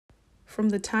From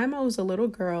the time I was a little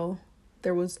girl,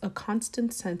 there was a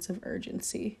constant sense of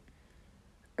urgency.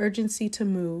 Urgency to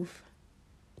move,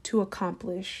 to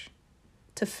accomplish,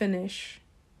 to finish,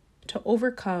 to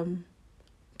overcome,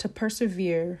 to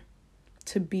persevere,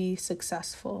 to be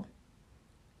successful.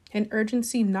 An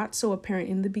urgency not so apparent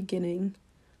in the beginning,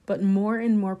 but more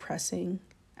and more pressing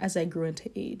as I grew into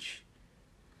age.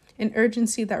 An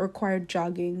urgency that required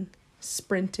jogging,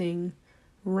 sprinting,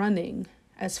 running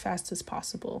as fast as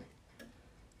possible.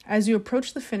 As you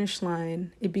approach the finish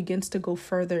line, it begins to go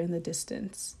further in the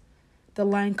distance. The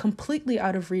line completely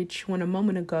out of reach when a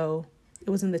moment ago, it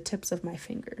was in the tips of my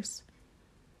fingers.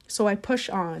 So I push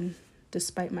on,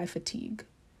 despite my fatigue,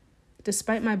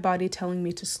 despite my body telling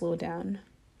me to slow down,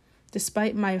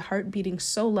 despite my heart beating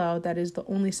so loud that is the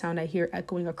only sound I hear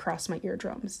echoing across my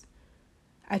eardrums.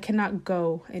 I cannot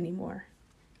go anymore.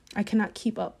 I cannot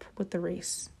keep up with the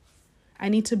race. I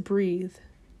need to breathe,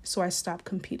 so I stop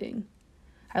competing.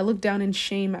 I look down in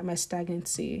shame at my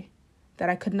stagnancy, that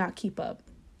I could not keep up.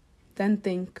 Then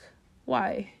think,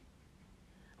 why?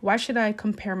 Why should I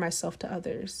compare myself to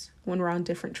others when we're on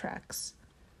different tracks?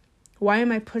 Why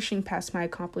am I pushing past my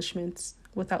accomplishments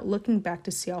without looking back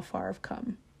to see how far I've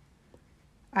come?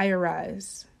 I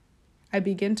arise. I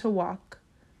begin to walk,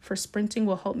 for sprinting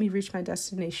will help me reach my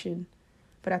destination,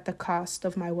 but at the cost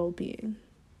of my well-being.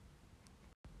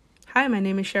 Hi, my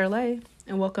name is Shirley,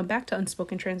 and welcome back to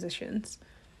Unspoken Transitions.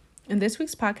 In this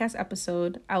week's podcast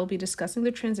episode, I will be discussing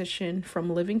the transition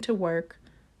from living to work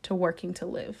to working to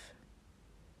live.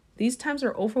 These times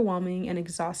are overwhelming and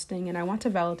exhausting, and I want to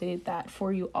validate that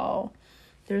for you all.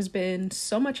 There's been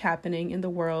so much happening in the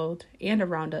world and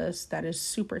around us that is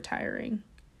super tiring.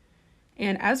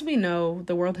 And as we know,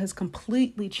 the world has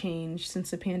completely changed since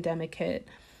the pandemic hit.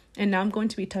 And now I'm going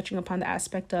to be touching upon the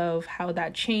aspect of how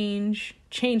that changed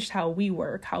how we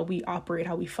work, how we operate,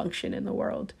 how we function in the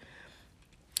world.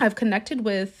 I've connected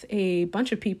with a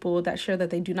bunch of people that share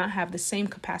that they do not have the same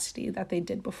capacity that they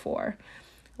did before,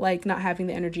 like not having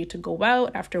the energy to go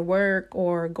out after work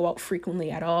or go out frequently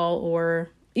at all, or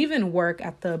even work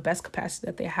at the best capacity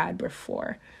that they had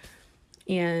before.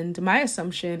 And my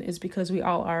assumption is because we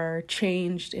all are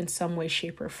changed in some way,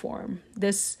 shape, or form.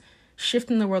 This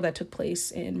shift in the world that took place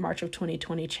in March of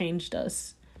 2020 changed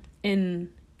us in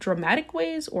dramatic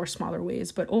ways or smaller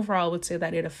ways, but overall I would say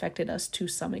that it affected us to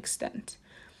some extent.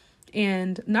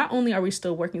 And not only are we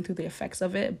still working through the effects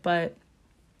of it, but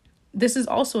this is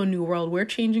also a new world. We're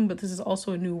changing, but this is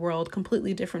also a new world,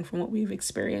 completely different from what we've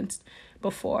experienced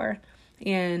before.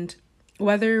 And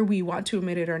whether we want to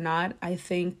admit it or not, I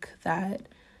think that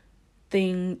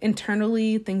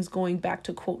internally, things going back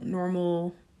to quote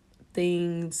normal,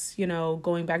 things,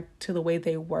 going back to the way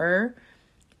they were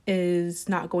is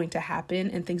not going to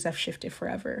happen, and things have shifted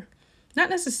forever. Not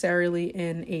necessarily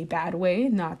in a bad way,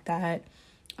 not that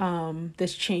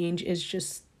this change is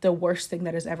just the worst thing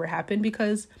that has ever happened,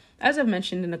 because as I've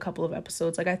mentioned in a couple of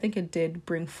episodes, I think it did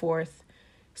bring forth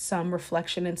some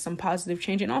reflection and some positive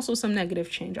change and also some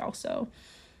negative change also.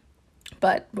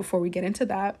 But before we get into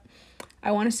that,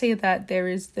 I want to say that there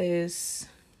is this,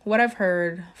 what I've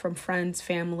heard from friends,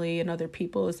 family, and other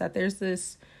people is that there's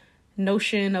this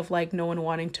notion of like no one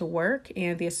wanting to work,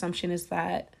 and the assumption is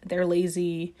that they're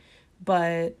lazy,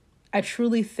 but I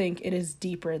truly think it is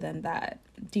deeper than that,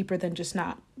 deeper than just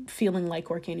not feeling like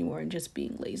working anymore and just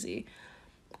being lazy.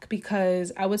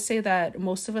 Because I would say that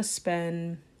most of us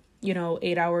spend,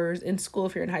 8 hours in school.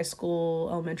 If you're in high school,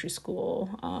 elementary school,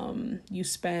 you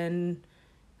spend,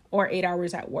 or 8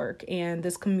 hours at work. And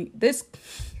this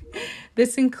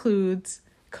includes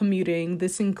commuting.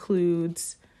 This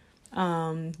includes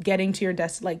getting to your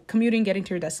commuting, getting to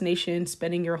your destination,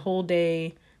 spending your whole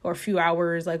day or a few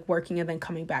hours like working and then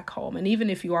coming back home. And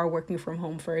even if you are working from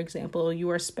home, for example, you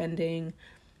are spending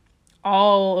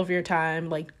all of your time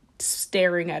like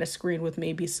staring at a screen with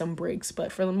maybe some breaks.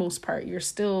 But for the most part, you're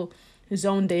still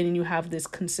zoned in and you have this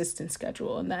consistent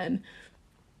schedule. And then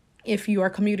if you are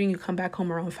commuting, you come back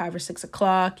home around 5 or 6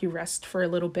 o'clock, you rest for a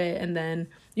little bit, and then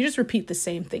you just repeat the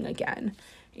same thing again.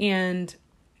 And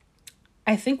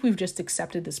I think we've just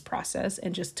accepted this process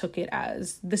and just took it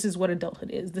as this is what adulthood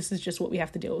is. This is just what we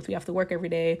have to deal with. We have to work every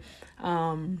day.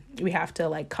 We have to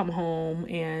like come home,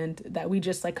 and that we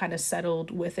just like kind of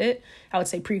settled with it. I would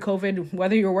say pre-COVID,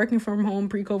 whether you're working from home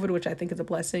pre-COVID, which I think is a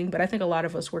blessing, but I think a lot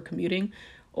of us were commuting.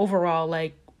 Overall,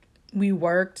 like we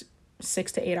worked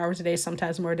 6 to 8 hours a day,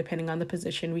 sometimes more depending on the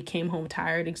position. We came home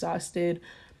tired, exhausted,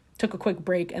 took a quick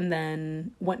break, and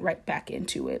then went right back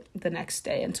into it the next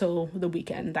day until the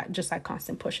weekend, that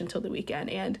constant push until the weekend.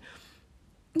 And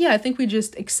yeah, I think we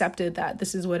just accepted that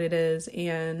this is what it is,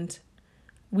 and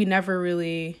we never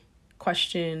really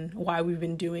question why we've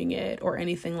been doing it or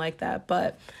anything like that.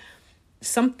 But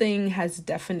something has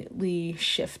definitely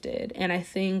shifted. And I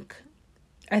think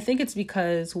it's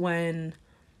because when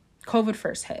COVID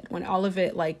first hit, when all of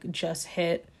it like just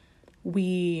hit,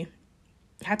 we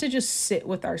had to just sit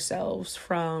with ourselves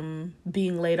from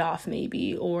being laid off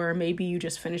maybe, or maybe you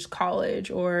just finished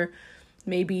college, or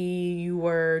maybe you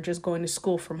were just going to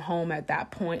school from home at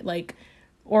that point, like,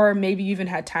 or maybe you even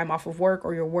had time off of work,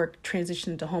 or your work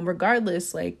transitioned to home.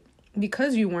 Regardless, like,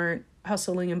 because you weren't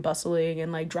hustling and bustling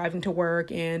and like driving to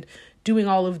work and doing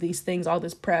all of these things, all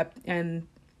this prep, and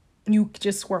you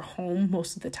just were home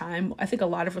most of the time. I think a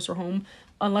lot of us were home,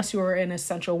 unless you were an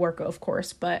essential worker, of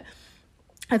course, but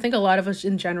I think a lot of us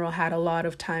in general had a lot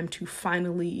of time to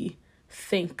finally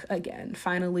think again,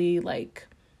 finally like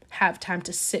have time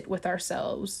to sit with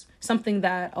ourselves, something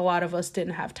that a lot of us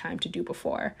didn't have time to do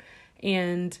before.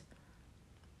 And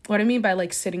what I mean by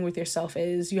like sitting with yourself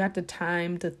is you have the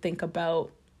time to think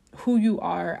about who you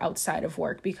are outside of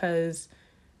work, because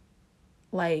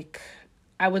like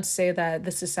I would say that the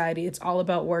society, it's all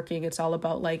about working. It's all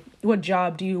about like, what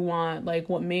job do you want? Like,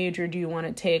 what major do you want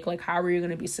to take? Like, how are you going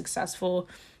to be successful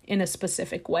in a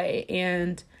specific way?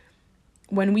 And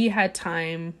when we had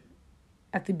time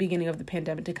at the beginning of the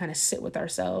pandemic to kind of sit with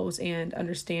ourselves and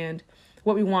understand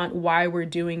what we want, why we're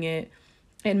doing it,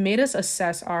 it made us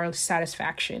assess our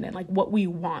satisfaction and like what we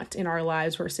want in our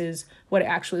lives versus what it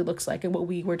actually looks like, and what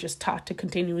we were just taught to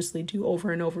continuously do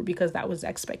over and over, because that was the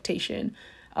expectation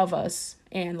of us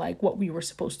and like what we were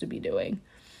supposed to be doing.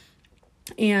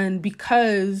 And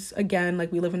because again, like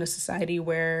we live in a society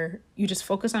where you just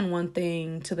focus on one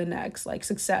thing to the next, like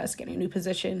success, getting a new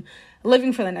position,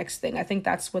 living for the next thing. I think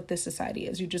that's what this society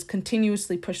is. You just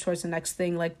continuously push towards the next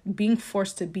thing, like being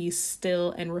forced to be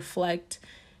still and reflect.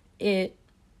 It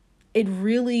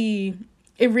really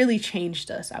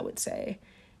changed us, I would say.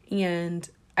 And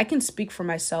I can speak for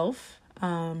myself.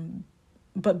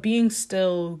 But being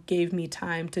still gave me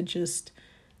time to just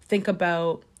think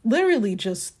about, literally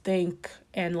just think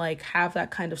and like have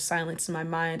that kind of silence in my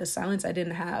mind, a silence I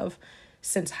didn't have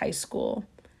since high school.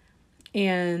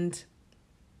 And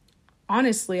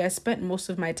honestly, I spent most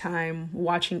of my time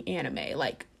watching anime.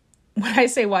 Like when I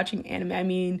say watching anime, I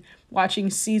mean watching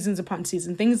seasons upon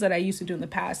season, things that I used to do in the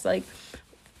past. Like,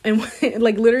 and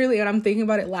like literally, and I'm thinking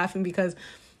about it laughing because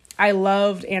I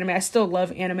loved anime. I still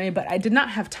love anime, but I did not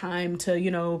have time to,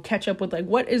 you know, catch up with like,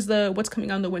 what's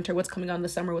coming out in the winter, what's coming out in the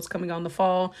summer, what's coming out in the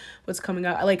fall, what's coming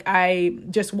out. Like I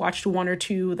just watched one or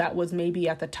two that was maybe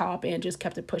at the top and just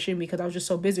kept it pushing because I was just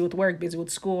so busy with work, busy with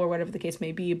school, or whatever the case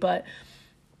may be. But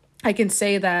I can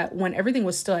say that when everything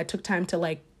was still, I took time to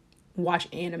like watch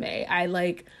anime. I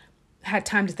like had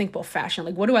time to think about fashion.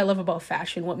 Like, what do I love about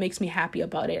fashion? What makes me happy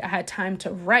about it? I had time to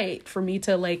write, for me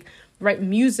to like write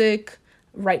music,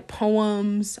 write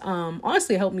poems.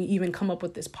 Honestly, it helped me even come up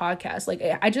with this podcast. Like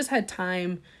I just had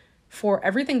time for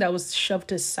everything that was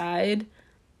shoved aside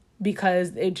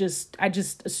because I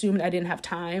just assumed I didn't have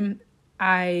time.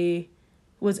 I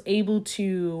was able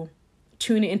to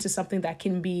tune it into something that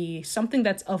can be something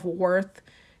that's of worth,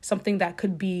 something that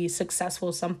could be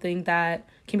successful, something that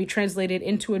can be translated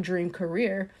into a dream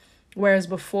career. Whereas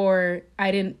before,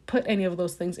 I didn't put any of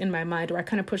those things in my mind, or I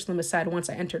kind of pushed them aside once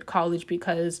I entered college,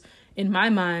 because in my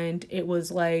mind, it was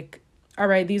like, all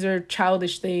right, these are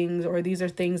childish things, or these are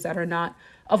things that are not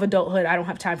of adulthood. I don't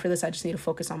have time for this. I just need to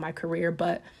focus on my career.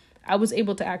 But I was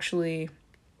able to actually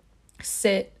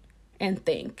sit and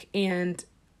think. And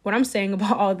what I'm saying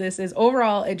about all this is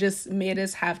overall, it just made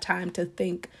us have time to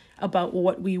think about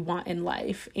what we want in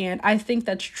life. And I think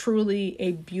that's truly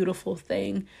a beautiful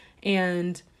thing.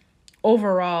 And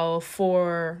overall,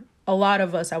 for a lot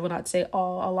of us, I would not say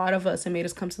all, a lot of us, it made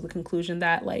us come to the conclusion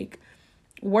that like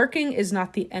working is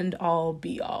not the end all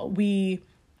be all.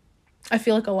 I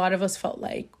feel like a lot of us felt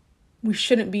like we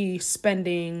shouldn't be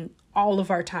spending all of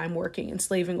our time working and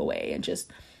slaving away and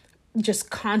just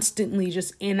constantly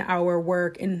just in our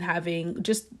work and having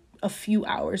just a few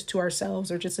hours to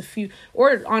ourselves, or just a few,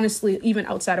 or honestly, even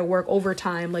outside of work,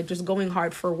 overtime, like just going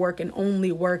hard for work and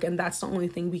only work. And that's the only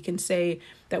thing we can say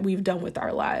that we've done with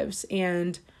our lives.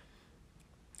 And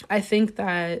I think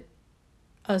that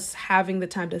us having the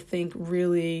time to think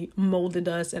really molded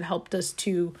us and helped us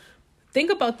to think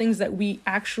about things that we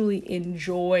actually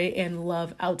enjoy and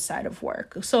love outside of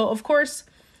work. So of course,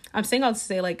 I'm saying all to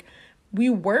say, like,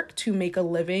 we work to make a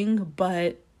living,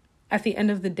 but at the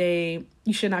end of the day,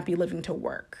 you should not be living to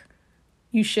work.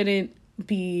 You shouldn't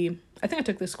be, I think I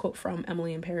took this quote from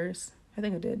Emily in Paris. I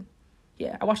think I did.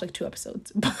 Yeah, I watched like 2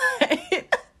 episodes, but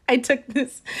I took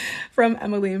this from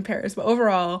Emily in Paris. But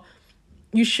overall,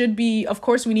 you should be, of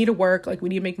course, we need to work, like we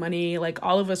need to make money. Like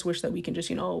all of us wish that we can just,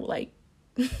 like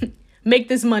make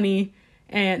this money,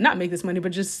 and not make this money,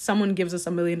 but just someone gives us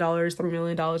 $1 million, $3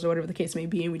 million, or whatever the case may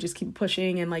be. And we just keep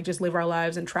pushing and like just live our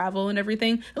lives and travel and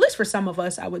everything. At least for some of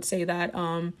us, I would say that,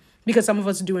 because some of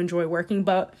us do enjoy working,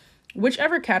 but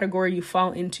whichever category you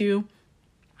fall into,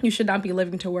 you should not be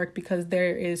living to work, because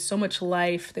there is so much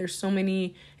life. There's so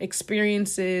many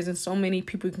experiences and so many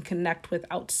people you can connect with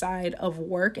outside of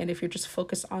work. And if you're just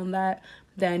focused on that,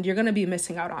 then you're going to be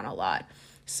missing out on a lot.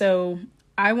 So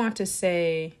I want to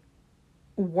say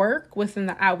work within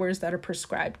the hours that are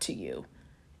prescribed to you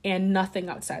and nothing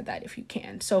outside that if you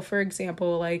can. So for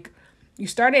example, like you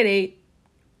start at 8,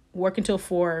 work until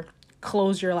 4,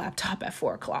 close your laptop at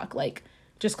 4 o'clock. Like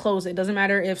just close it. Doesn't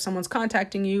matter if someone's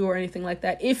contacting you or anything like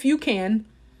that. If you can,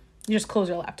 you just close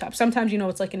your laptop. Sometimes,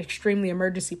 it's like an extremely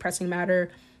emergency pressing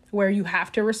matter where you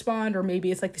have to respond, or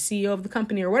maybe it's like the CEO of the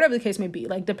company or whatever the case may be.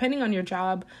 Like depending on your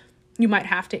job, you might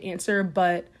have to answer,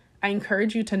 but I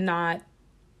encourage you to not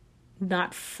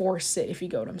force it, if you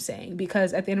get what I'm saying,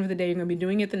 because at the end of the day, you're going to be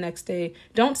doing it the next day.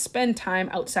 Don't spend time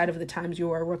outside of the times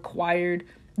you are required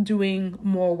doing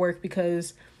more work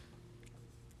because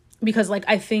like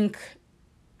I think,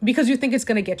 because you think it's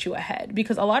going to get you ahead,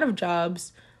 because a lot of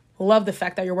jobs love the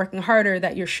fact that you're working harder,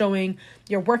 that you're showing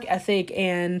your work ethic,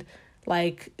 and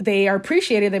like they are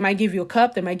appreciated. They might give you a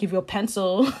cup, they might give you a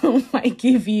pencil, might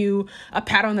give you a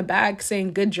pat on the back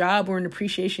saying good job, or an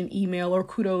appreciation email or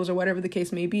kudos or whatever the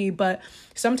case may be. But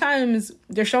sometimes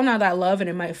they're showing out that love, and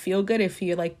it might feel good if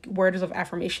you like words of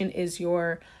affirmation is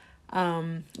your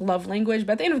love language.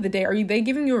 But at the end of the day, are they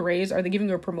giving you a raise? Are they giving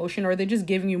you a promotion? Or are they just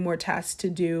giving you more tasks to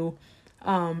do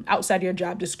outside your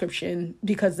job description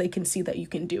because they can see that you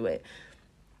can do it?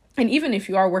 And even if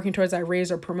you are working towards that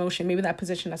raise or promotion, maybe that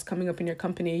position that's coming up in your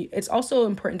company, it's also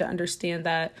important to understand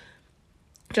that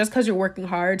just because you're working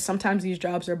hard, sometimes these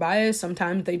jobs are biased.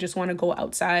 Sometimes they just want to go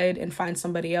outside and find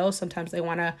somebody else. Sometimes they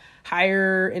want to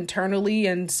hire internally,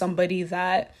 and somebody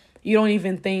you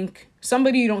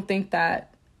don't think that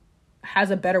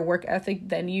has a better work ethic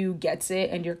than you gets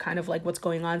it, and you're kind of like, what's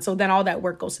going on? So then all that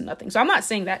work goes to nothing. So I'm not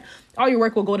saying that all your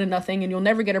work will go to nothing and you'll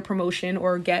never get a promotion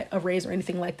or get a raise or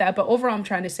anything like that. But overall, I'm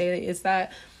trying to say is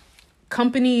that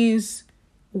companies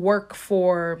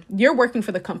you're working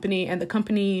for the company, and the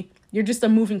company, you're just a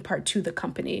moving part to the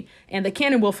company, and they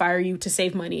can and will fire you to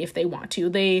save money if they want to.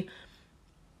 They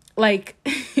like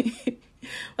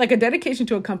like a dedication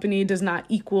to a company does not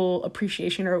equal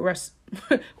appreciation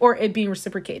or it being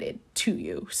reciprocated to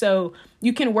you. So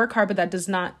you can work hard, but that does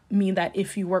not mean that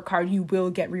if you work hard, you will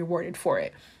get rewarded for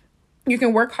it. You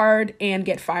can work hard and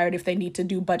get fired if they need to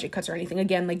do budget cuts or anything.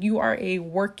 Again, like you are a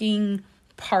working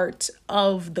part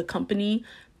of the company.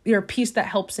 You're a piece that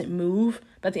helps it move.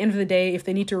 But at the end of the day, if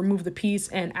they need to remove the piece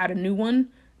and add a new one,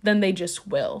 then they just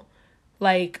will.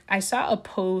 Like I saw a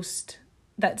post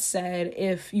that said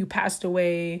if you passed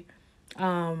away,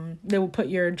 they will put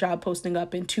your job posting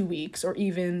up in 2 weeks or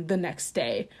even the next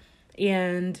day.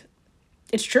 And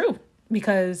it's true,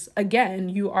 because again,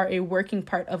 you are a working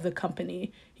part of the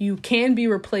company. You can be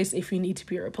replaced if you need to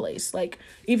be replaced. Like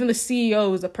even the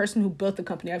CEO is the person who built the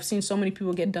company. I've seen so many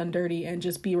people get done dirty and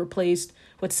just be replaced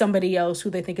with somebody else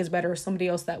who they think is better, or somebody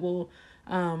else that will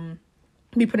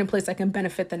be put in place that can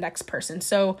benefit the next person.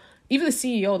 So even the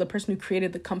CEO, the person who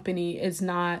created the company,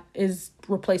 is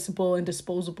replaceable and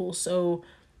disposable. So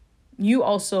you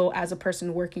also, as a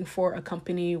person working for a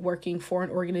company, working for an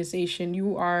organization,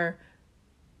 you are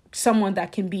someone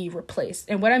that can be replaced.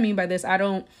 And what I mean by this,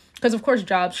 because of course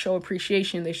jobs show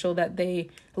appreciation. They show that they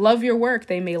love your work.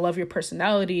 They may love your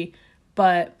personality,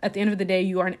 but at the end of the day,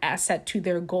 you are an asset to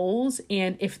their goals.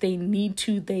 And if they need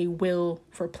to, they will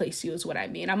replace you, is what I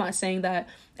mean. I'm not saying that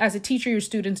as a teacher, your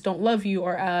students don't love you,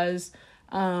 or as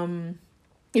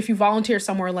if you volunteer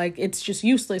somewhere, like it's just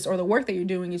useless, or the work that you're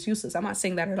doing is useless. I'm not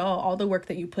saying that at all. All the work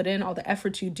that you put in, all the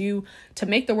efforts you do to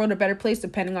make the world a better place,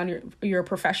 depending on your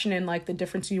profession and like the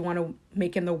difference you want to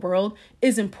make in the world,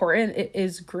 is important. It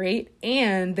is great.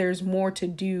 And there's more to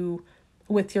do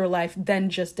with your life than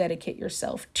just dedicate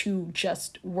yourself to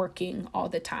just working all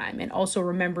the time. And also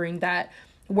remembering that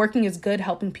working is good,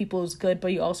 helping people is good,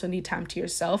 but you also need time to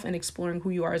yourself and exploring who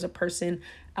you are as a person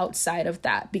outside of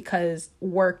that, because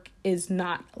work is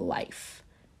not life.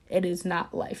 It is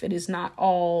not life. It is not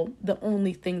the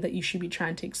only thing that you should be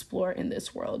trying to explore in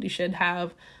this world. You should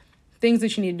have things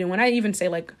that you need to do. When I even say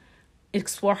like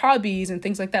explore hobbies and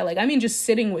things like that, like I mean just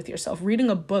sitting with yourself, reading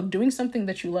a book, doing something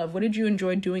that you love. What did you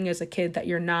enjoy doing as a kid that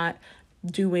you're not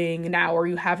doing now, or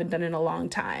you haven't done in a long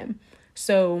time?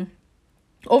 So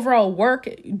overall,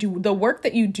 the work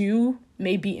that you do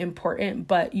may be important,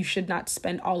 but you should not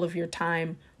spend all of your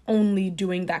time only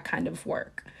doing that kind of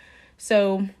work.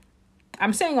 So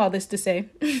I'm saying all this to say,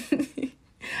 I've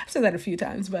said that a few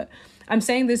times, but I'm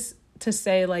saying this to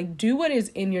say, like, do what is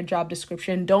in your job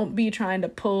description. Don't be trying to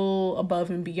pull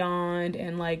above and beyond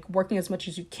and like working as much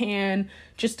as you can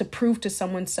just to prove to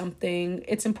someone something.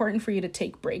 It's important for you to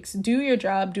take breaks. Do your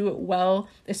job, do it well,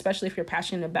 especially if you're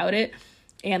passionate about it.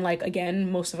 And like,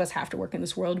 again, most of us have to work in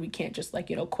this world. We can't just like,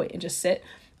 quit and just sit.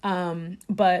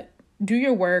 But do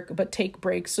your work, but take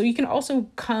breaks. So you can also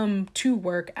come to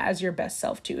work as your best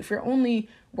self too. If you're only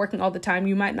working all the time,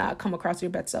 you might not come across your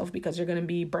best self because you're going to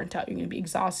be burnt out. You're going to be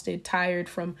exhausted, tired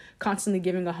from constantly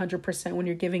giving 100% when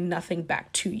you're giving nothing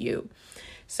back to you.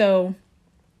 So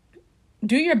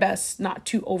do your best not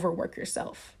to overwork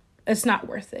yourself. It's not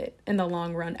worth it in the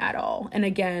long run at all. And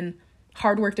again,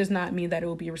 hard work does not mean that it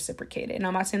will be reciprocated. And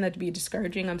I'm not saying that to be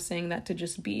discouraging. I'm saying that to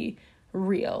just be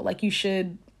real. Like, you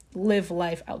should live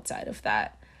life outside of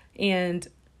that. And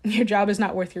your job is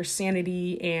not worth your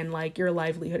sanity and like your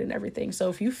livelihood and everything. So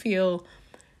if you feel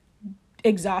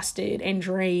exhausted and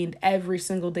drained every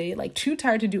single day, like too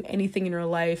tired to do anything in your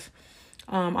life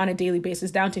on a daily basis,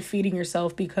 down to feeding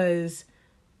yourself because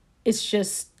it's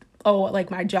just, oh, like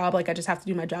my job, like I just have to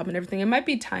do my job and everything, it might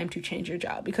be time to change your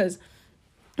job. Because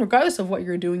regardless of what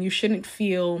you're doing, you shouldn't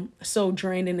feel so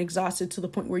drained and exhausted to the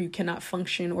point where you cannot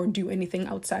function or do anything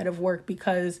outside of work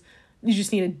because you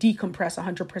just need to decompress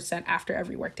 100% after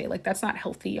every workday. Like, that's not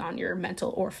healthy on your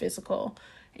mental or physical.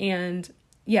 And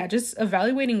yeah, just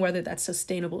evaluating whether that's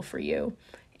sustainable for you.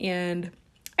 And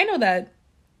I know that,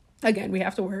 again, we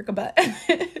have to work, but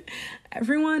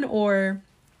everyone or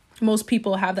most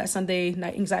people have that Sunday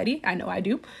night anxiety. I know I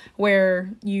do, where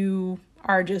you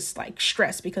are just like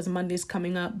stressed because Monday's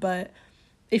coming up. But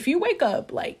if you wake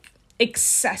up like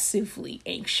excessively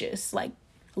anxious, like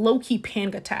low-key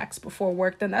panic attacks before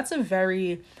work, then that's a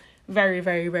very, very,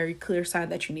 very, very clear sign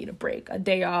that you need a break, a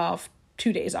day off,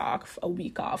 2 days off, a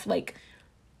week off. Like,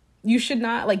 you should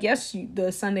not, like, yes,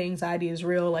 the Sunday anxiety is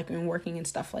real, like in working and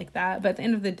stuff like that. But at the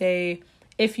end of the day,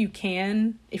 if you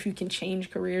can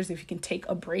change careers, if you can take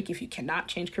a break, if you cannot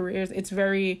change careers, it's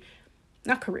very,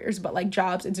 not careers, but like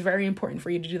jobs, it's very important for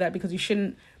you to do that, because you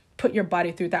shouldn't put your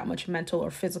body through that much mental or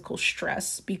physical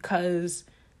stress because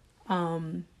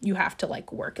you have to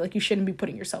like work. Like, you shouldn't be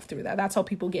putting yourself through that. That's how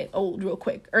people get old real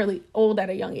quick, old at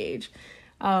a young age.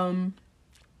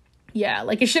 Yeah,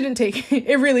 like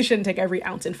it really shouldn't take every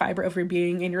ounce and fiber of your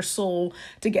being and your soul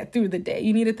to get through the day.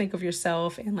 You need to think of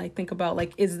yourself and like think about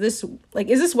like, is this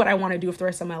what I want to do for the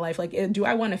rest of my life? Like, do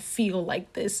I want to feel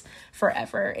like this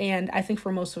forever? And I think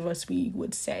for most of us, we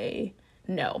would say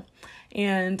no.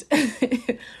 And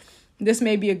this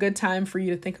may be a good time for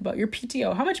you to think about your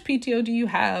PTO. How much PTO do you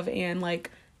have? And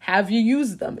like, have you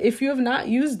used them? If you have not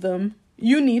used them,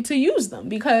 you need to use them,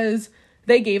 because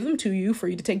they gave them to you for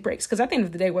you to take breaks. Because at the end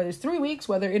of the day, whether it's 3 weeks,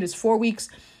 whether it is 4 weeks,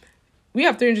 we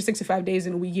have 365 days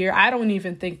in a year. I don't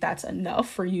even think that's enough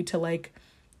for you to like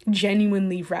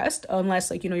genuinely rest,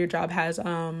 unless like, your job has,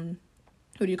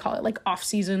 like off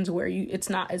seasons where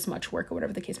it's not as much work or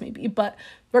whatever the case may be. But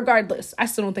regardless, I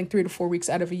still don't think 3 to 4 weeks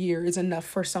out of a year is enough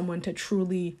for someone to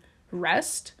truly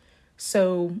rest.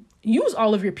 So use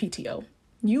all of your PTO.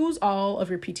 Use all of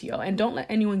your PTO, and don't let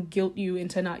anyone guilt you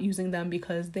into not using them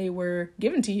because they were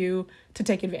given to you to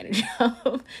take advantage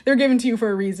of. They're given to you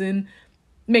for a reason.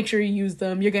 Make sure you use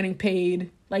them. You're getting paid.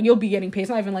 Like, you'll be getting paid.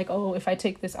 It's not even like, oh, if I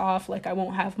take this off, like I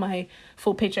won't have my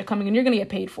full paycheck coming, and you're going to get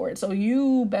paid for it. So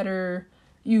you better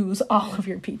use all of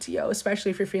your PTO,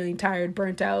 especially if you're feeling tired,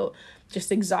 burnt out,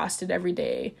 just exhausted every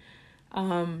day.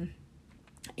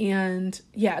 And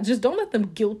yeah, just don't let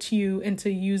them guilt you into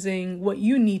using what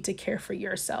you need to care for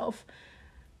yourself.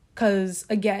 Because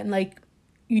again, like,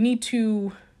 you need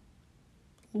to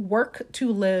work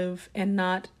to live and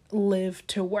not live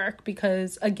to work.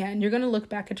 Because again, you're going to look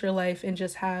back at your life and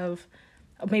just have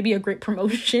maybe a great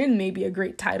promotion, maybe a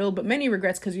great title, but many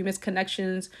regrets because you missed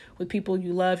connections with people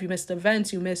you love. You missed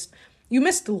events. You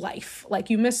missed life. Like,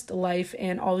 you missed life,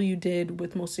 and all you did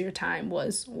with most of your time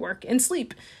was work and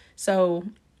sleep. So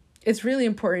it's really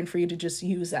important for you to just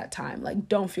use that time. Like,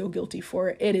 don't feel guilty for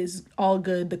it. It is all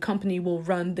good. The company will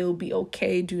run. They'll be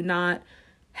okay. Do not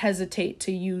hesitate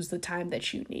to use the time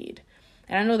that you need.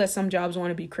 And I know that some jobs want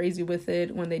to be crazy with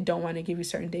it when they don't want to give you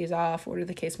certain days off, whatever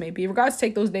the case may be. Regardless,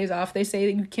 take those days off. They say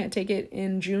that you can't take it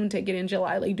in June, take it in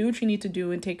July. Like, do what you need to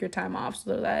do and take your time off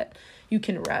so that you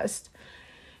can rest.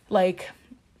 Like,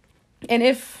 and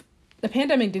if the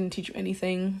pandemic didn't teach you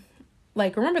anything,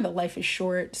 like, remember that life is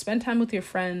short. Spend time with your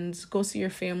friends, go see your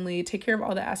family, take care of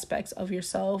all the aspects of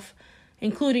yourself,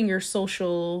 including your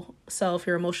social self,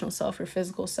 your emotional self, your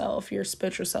physical self, your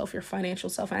spiritual self, your financial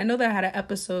self. And I know that I had an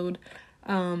episode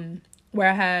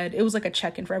where it was like a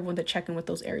check-in for everyone to check in with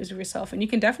those areas of yourself. And you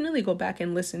can definitely go back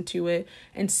and listen to it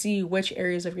and see which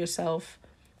areas of yourself,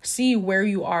 see where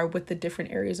you are with the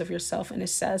different areas of yourself and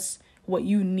assess what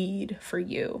you need for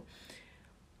you.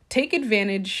 Take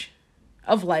advantage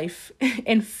of life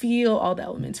and feel all the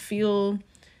elements. Feel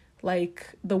like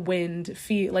the wind,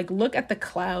 feel like, look at the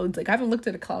clouds. Like, I haven't looked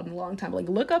at a cloud in a long time. Like,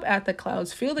 look up at the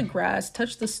clouds, feel the grass,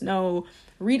 touch the snow,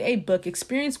 read a book,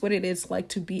 experience what it is like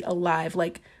to be alive.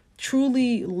 Like,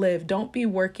 truly live. Don't be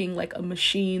working like a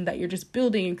machine that you're just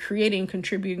building and creating,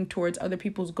 contributing towards other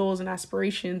people's goals and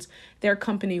aspirations, their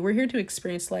company. We're here to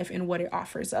experience life and what it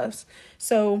offers us.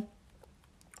 So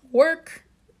work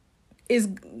is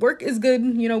good.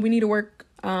 You know, we need to work,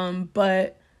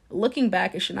 but looking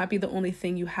back, it should not be the only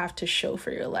thing you have to show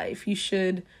for your life. You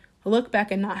should look back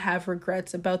and not have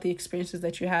regrets about the experiences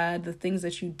that you had, the things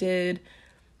that you did.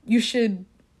 You should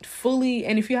fully,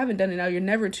 and if you haven't done it now,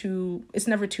 it's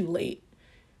never too late.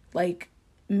 Like,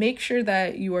 make sure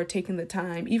that you are taking the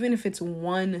time, even if it's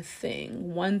one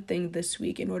thing this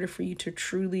week, in order for you to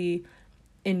truly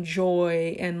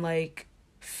enjoy and like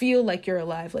feel like you're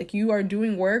alive. Like, you are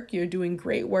doing work, you're doing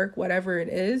great work, whatever it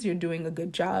is, you're doing a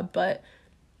good job.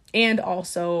 And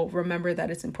also remember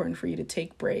that it's important for you to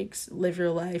take breaks, live your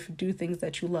life, do things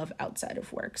that you love outside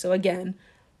of work. So again,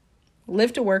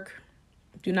 live to work,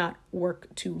 do not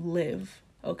work to live.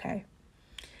 Okay.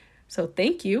 So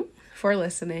thank you for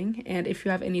listening. And if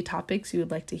you have any topics you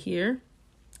would like to hear,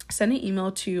 send an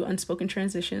email to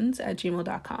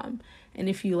unspokentransitions@gmail.com. And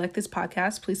if you like this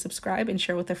podcast, please subscribe and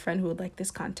share with a friend who would like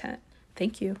this content.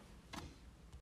 Thank you.